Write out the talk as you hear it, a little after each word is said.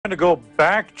to go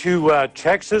back to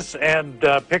Texas and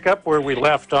pick up where we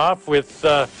left off with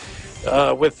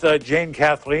Jane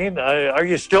Kathleen. Are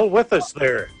you still with us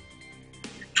there?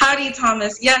 Howdy,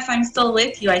 Thomas. Yes, I'm still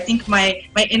with you. I think my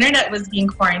internet was being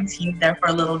quarantined there for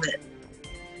a little bit.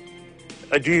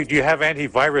 Do you have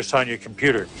antivirus on your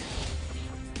computer?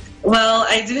 Well,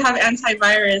 I do have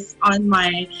antivirus on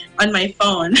my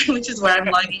phone, which is where I'm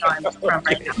logging on from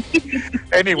right now.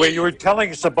 Anyway, you were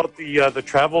telling us about the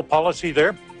travel policy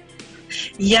there.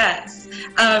 Yes.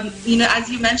 As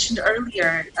you mentioned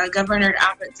earlier, Governor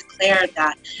Abbott declared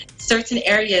that certain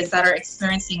areas that are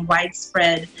experiencing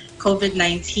widespread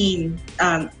COVID-19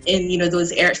 in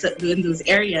those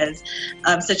areas,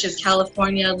 such as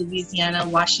California, Louisiana,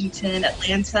 Washington,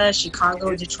 Atlanta,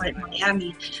 Chicago, Detroit,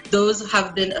 Miami, those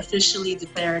have been officially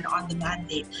declared on the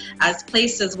mandate as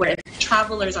places where if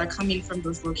travelers are coming from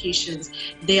those locations,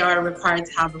 they are required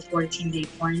to have a 14-day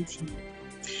quarantine.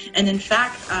 And in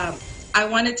fact, I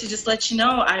wanted to just let you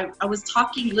know, I was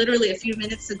talking literally a few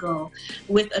minutes ago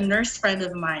with a nurse friend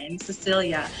of mine,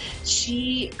 Cecilia.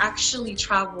 She actually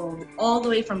traveled all the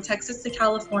way from Texas to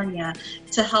California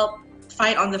to help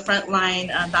fight on the front line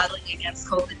battling against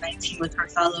COVID-19 with her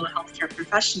fellow healthcare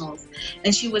professionals.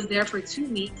 And she was there for 2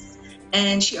 weeks,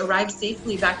 and she arrived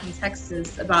safely back in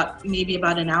Texas maybe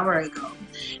about an hour ago.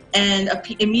 And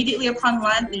immediately upon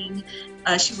landing,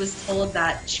 she was told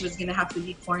that she was going to have to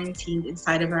be quarantined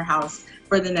inside of her house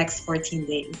for the next 14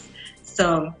 days.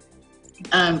 So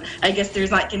I guess there's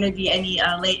not going to be any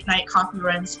late night coffee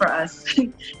runs for us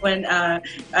when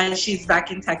she's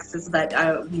back in Texas, but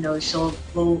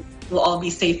we'll all be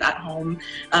safe at home,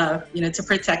 to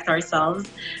protect ourselves.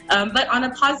 But on a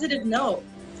positive note,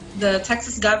 the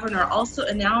Texas governor also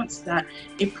announced that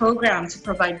a program to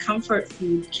provide comfort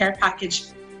food, care package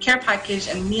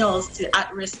and meals to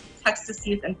at-risk Texas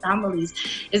youth and families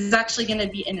is actually going to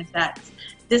be in effect.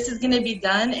 This is going to be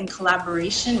done in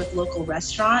collaboration with local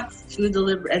restaurants, food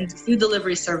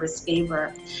delivery service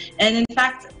Favor. And in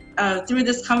fact, through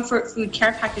this comfort food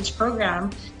care package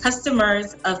program,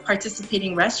 customers of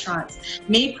participating restaurants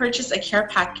may purchase a care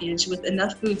package with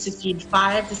enough food to feed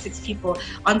 5 to 6 people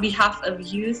on behalf of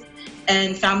youth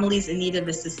and families in need of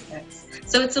assistance.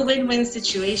 So it's a win-win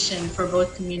situation for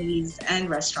both communities and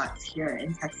restaurants here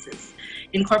in Texas.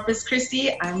 In Corpus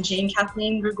Christi, I'm Jane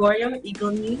Kathleen Gregorio,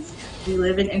 Eagle News. We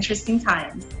live in interesting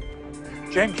times.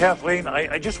 Jane Kathleen,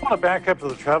 I just want to back up to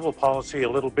the travel policy a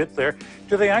little bit there.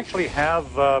 Do they actually have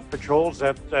patrols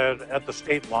at the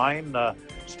state line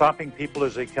stopping people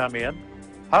as they come in?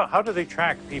 How do they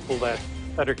track people that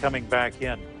are coming back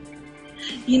in?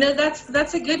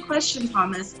 That's a good question,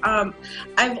 Thomas.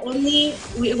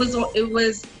 It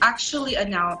was actually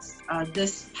announced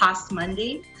this past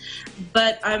Monday,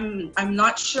 but I'm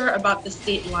not sure about the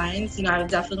state lines. I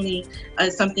definitely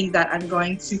something that I'm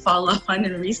going to follow up on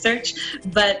and research.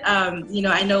 But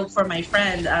I know for my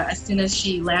friend, as soon as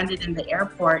she landed in the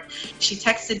airport, she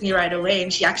texted me right away,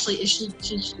 and she actually she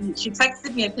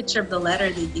texted me a picture of the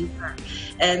letter they gave her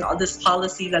and all this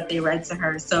policy that they read to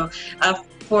her. So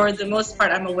for the most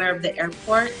part, I'm aware of the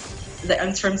airport.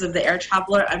 In terms of the air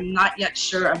traveler, I'm not yet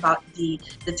sure about the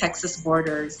Texas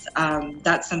borders.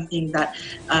 That's something that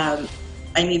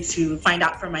I need to find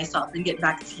out for myself and get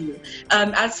back to you.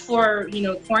 As for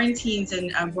quarantines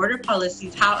and border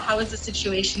policies, how is the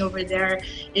situation over there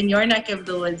in your neck of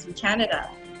the woods in Canada?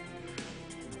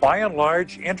 By and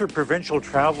large, interprovincial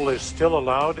travel is still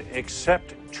allowed,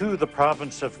 except to the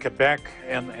province of Quebec,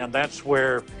 and that's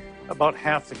where about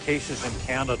half the cases in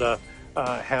Canada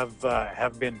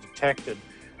have been detected.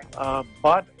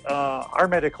 But our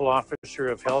medical officer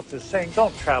of health is saying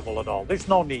don't travel at all. There's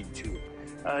no need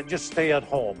to. Just stay at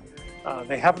home.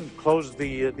 They haven't closed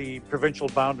the provincial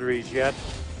boundaries yet,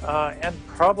 and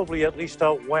probably at least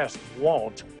out west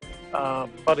won't.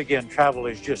 But again, travel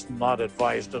is just not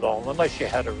advised at all unless you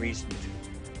had a reason to.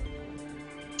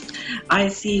 I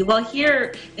see. Well,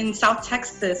 here in South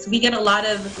Texas, we get a lot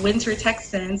of winter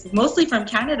Texans, mostly from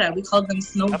Canada. We call them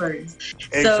snowbirds.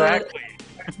 Exactly.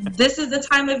 So this is the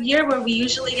time of year where we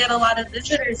usually get a lot of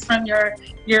visitors from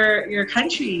your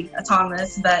country,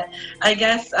 Thomas. But I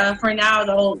guess for now,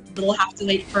 they'll have to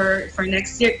wait for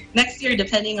next year,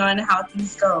 depending on how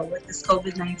things go with this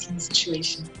COVID-19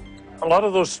 situation. A lot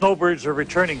of those snowbirds are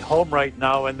returning home right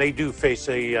now, and they do face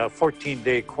a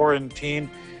 14-day quarantine.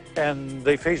 And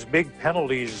they face big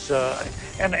penalties.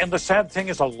 And the sad thing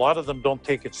is a lot of them don't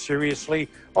take it seriously.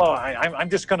 Oh, I'm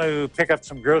just going to pick up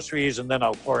some groceries and then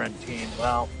I'll quarantine.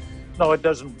 Well, no, it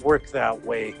doesn't work that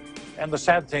way. And the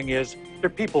sad thing is they're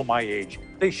people my age.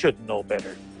 They should know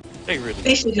better.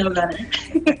 They should know better.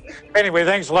 Anyway,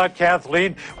 thanks a lot,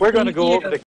 Kathleen. We're going to go over to